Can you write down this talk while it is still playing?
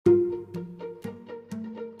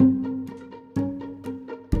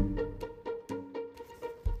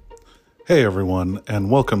Hey everyone, and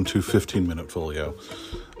welcome to 15 Minute Folio,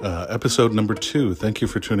 episode number 2. Thank you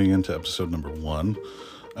for tuning in to episode number 1.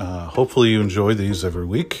 Hopefully you enjoy these every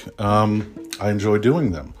week. I enjoy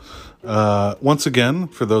doing them. Once again,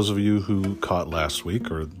 for those of you who caught last week,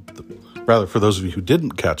 rather for those of you who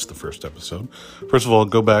didn't catch the first episode, first of all,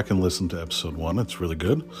 go back and listen to episode 1. It's really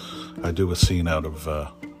good. I do a scene out of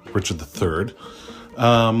Richard III.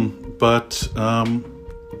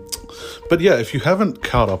 But yeah, if you haven't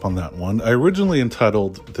caught up on that one, I originally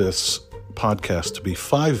entitled this podcast to be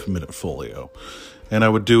 5 Minute Folio, and I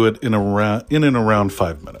would do it in and around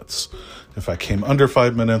 5 minutes. If I came under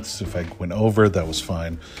 5 minutes, if I went over, that was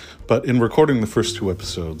fine. But in recording the first 2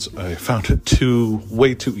 episodes, I found it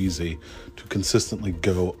way too easy to consistently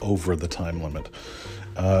go over the time limit.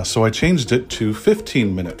 So I changed it to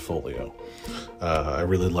 15 Minute Folio. I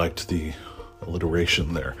really liked the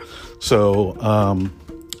alliteration there. So,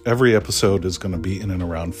 every episode is going to be in and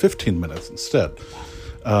around 15 minutes instead.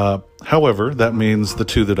 However, that means the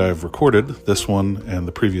 2 that I've recorded, this one and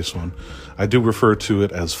the previous one, I do refer to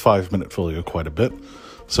it as 5 Minute Folio quite a bit.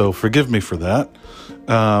 So forgive me for that.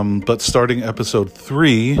 But starting episode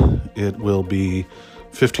 3, it will be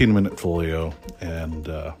 15 Minute Folio and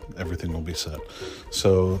everything will be set.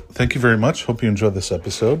 So thank you very much. Hope you enjoyed this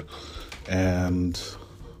episode. And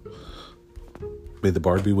may the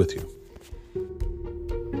bard be with you.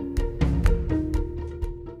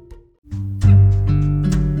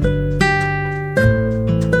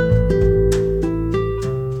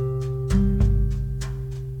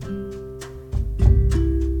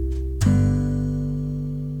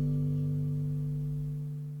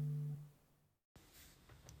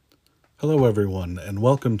 Hello everyone, and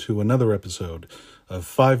welcome to another episode of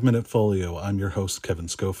 5 Minute Folio. I'm your host, Kevin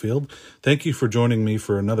Schofield. Thank you for joining me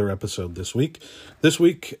for another episode this week. This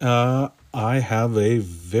week, I have a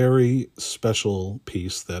very special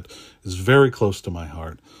piece that is very close to my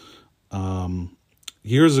heart.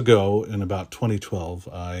 Years ago, in about 2012,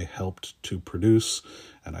 I helped to produce,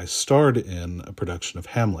 and I starred in a production of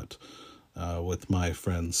Hamlet with my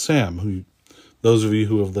friend Sam, who those of you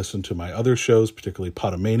who have listened to my other shows, particularly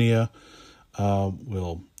Potomania,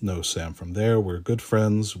 will know Sam from there. We're good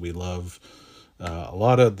friends. We love a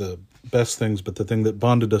lot of the best things, but the thing that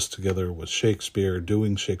bonded us together was Shakespeare,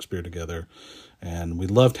 doing Shakespeare together. And we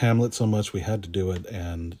loved Hamlet so much we had to do it.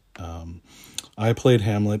 And I played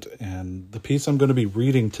Hamlet, and the piece I'm going to be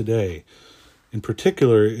reading today in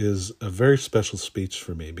particular is a very special speech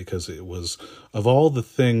for me because it was, of all the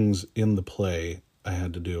things in the play I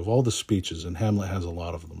had to do, of all the speeches, and Hamlet has a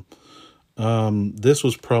lot of them, this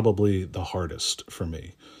was probably the hardest for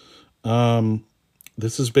me.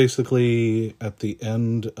 This is basically at the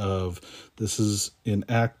end of, this is in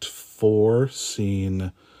Act 4,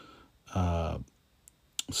 scene 4,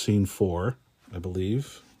 I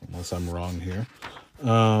believe, unless I'm wrong here.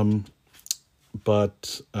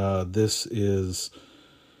 But this is,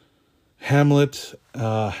 Hamlet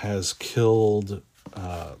has killed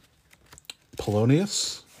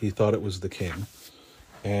Polonius. He thought it was the king,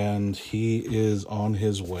 and he is on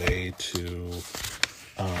his way to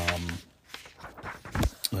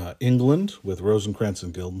England with Rosencrantz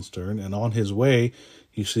and Guildenstern, and on his way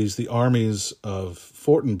he sees the armies of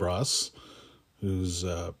Fortinbras, who's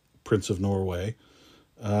Prince of Norway,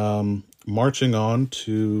 marching on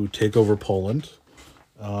to take over Poland,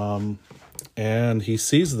 and he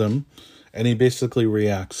sees them. And he basically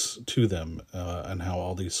reacts to them and how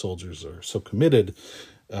all these soldiers are so committed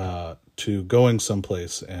to going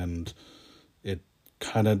someplace, and it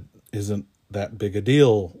kind of isn't that big a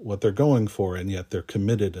deal what they're going for, and yet they're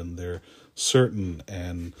committed and they're certain.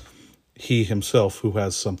 And he himself, who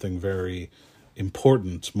has something very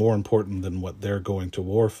important, more important than what they're going to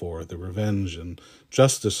war for, the revenge and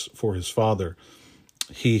justice for his father,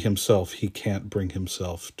 he can't bring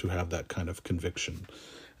himself to have that kind of conviction.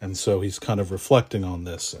 And so he's kind of reflecting on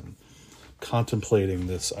this and contemplating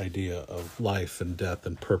this idea of life and death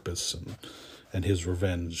and purpose and his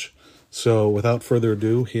revenge. So without further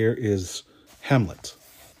ado, here is Hamlet.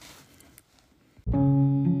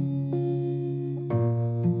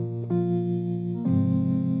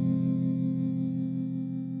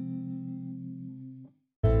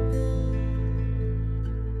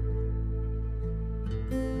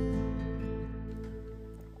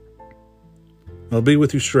 I'll be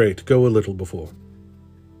with you straight. Go a little before.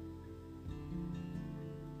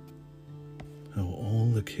 How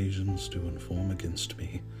all occasions do inform against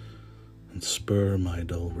me, and spur my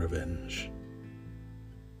dull revenge.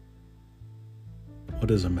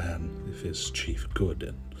 What is a man if his chief good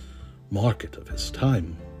and market of his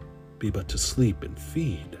time be but to sleep and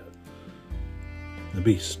feed? The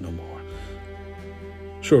beast no more.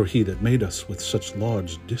 Sure, he that made us with such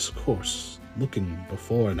large discourse, looking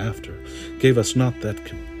before and after, gave us not that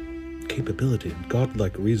capability and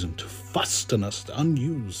godlike reason to fasten us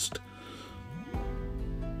unused.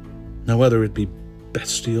 Now whether it be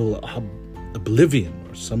bestial oblivion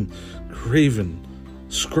or some craven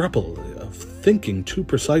scruple of thinking too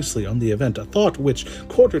precisely on the event, a thought which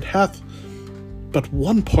quartered hath but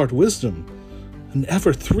 1 part wisdom, and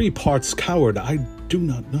ever 3 parts coward, I do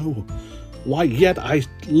not know. Why yet I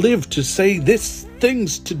live to say this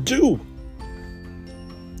things to do.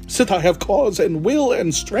 Sith I have cause and will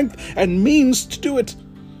and strength and means to do it.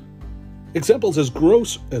 Examples as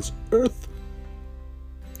gross as earth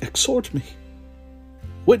exhort me.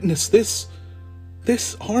 Witness this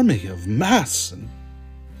army of mass and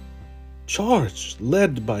charge,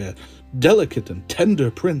 led by a delicate and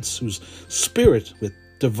tender prince, whose spirit with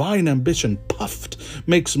divine ambition puffed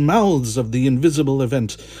makes mouths of the invisible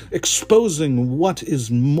event, exposing what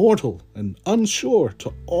is mortal and unsure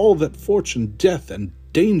to all that fortune, death, and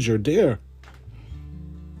danger dare.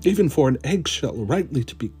 Even for an eggshell rightly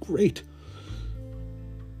to be great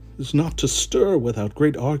is not to stir without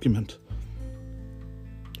great argument,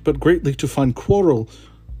 but greatly to find quarrel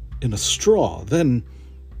in a straw. Then,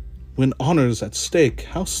 when honour's at stake,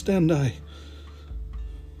 how stand I,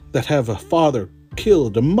 that have a father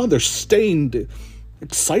killed, a mother stained,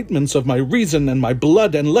 excitements of my reason and my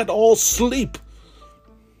blood, and let all sleep,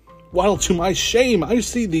 while to my shame I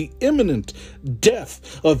see the imminent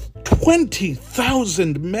death of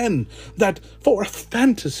 20,000 men that for a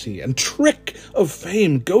fantasy and trick of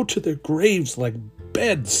fame go to their graves like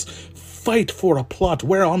beds, fight for a plot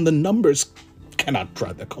whereon the numbers cannot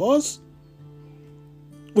try the cause,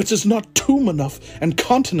 which is not tomb enough and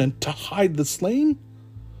continent to hide the slain?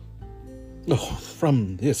 Oh,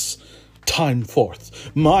 from this time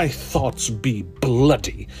forth, my thoughts be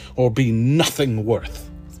bloody or be nothing worth.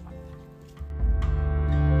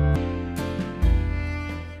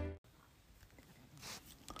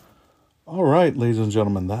 All right, ladies and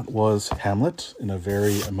gentlemen, that was Hamlet in a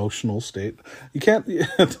very emotional state. You can't,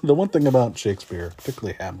 the one thing about Shakespeare,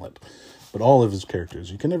 particularly Hamlet, but all of his characters,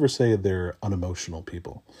 you can never say they're unemotional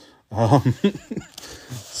people.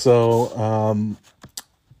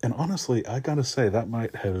 And honestly, I gotta say, that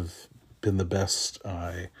might have been the best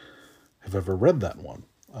I have ever read that one.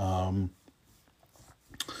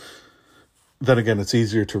 Then again, it's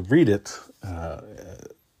easier to read it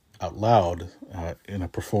out loud in a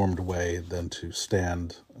performed way than to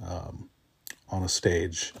stand on a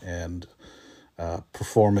stage and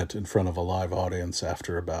perform it in front of a live audience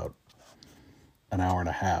after about an hour and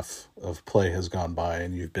a half of play has gone by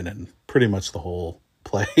and you've been in pretty much the whole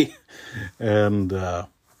play. And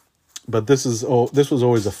but this was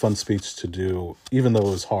always a fun speech to do, even though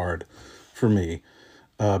it was hard for me,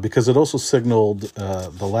 because it also signaled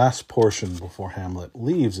the last portion before Hamlet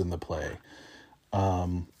leaves in the play.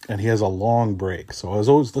 And he has a long break. So I was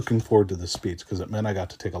always looking forward to this speech because it meant I got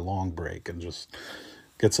to take a long break and just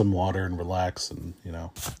get some water and relax and,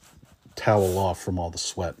 towel off from all the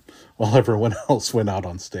sweat while everyone else went out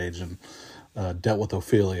on stage and dealt with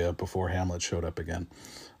Ophelia before Hamlet showed up again.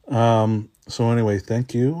 So anyway,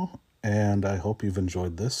 thank you, and I hope you've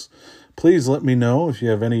enjoyed this. Please let me know if you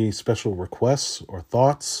have any special requests or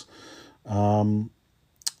thoughts.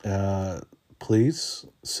 Please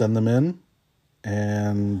send them in,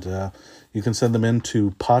 and you can send them in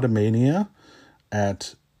to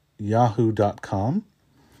podomania@yahoo.com.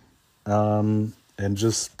 And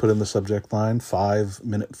just put in the subject line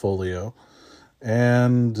 5-minute folio,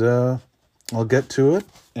 and I'll get to it.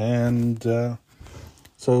 And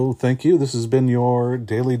so thank you. This has been your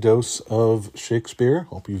daily dose of Shakespeare.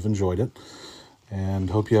 Hope you've enjoyed it,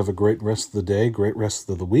 and hope you have a great rest of the day, great rest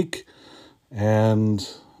of the week, and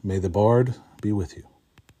may the bard be with you.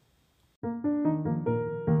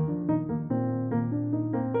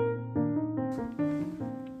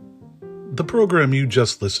 The program you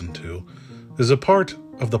just listened to is a part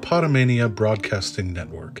of the Podomania Broadcasting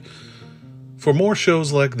Network. For more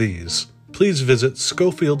shows like these, please visit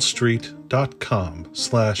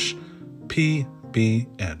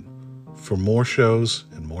SchofieldStreet.com/PBN for more shows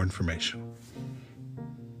and more information.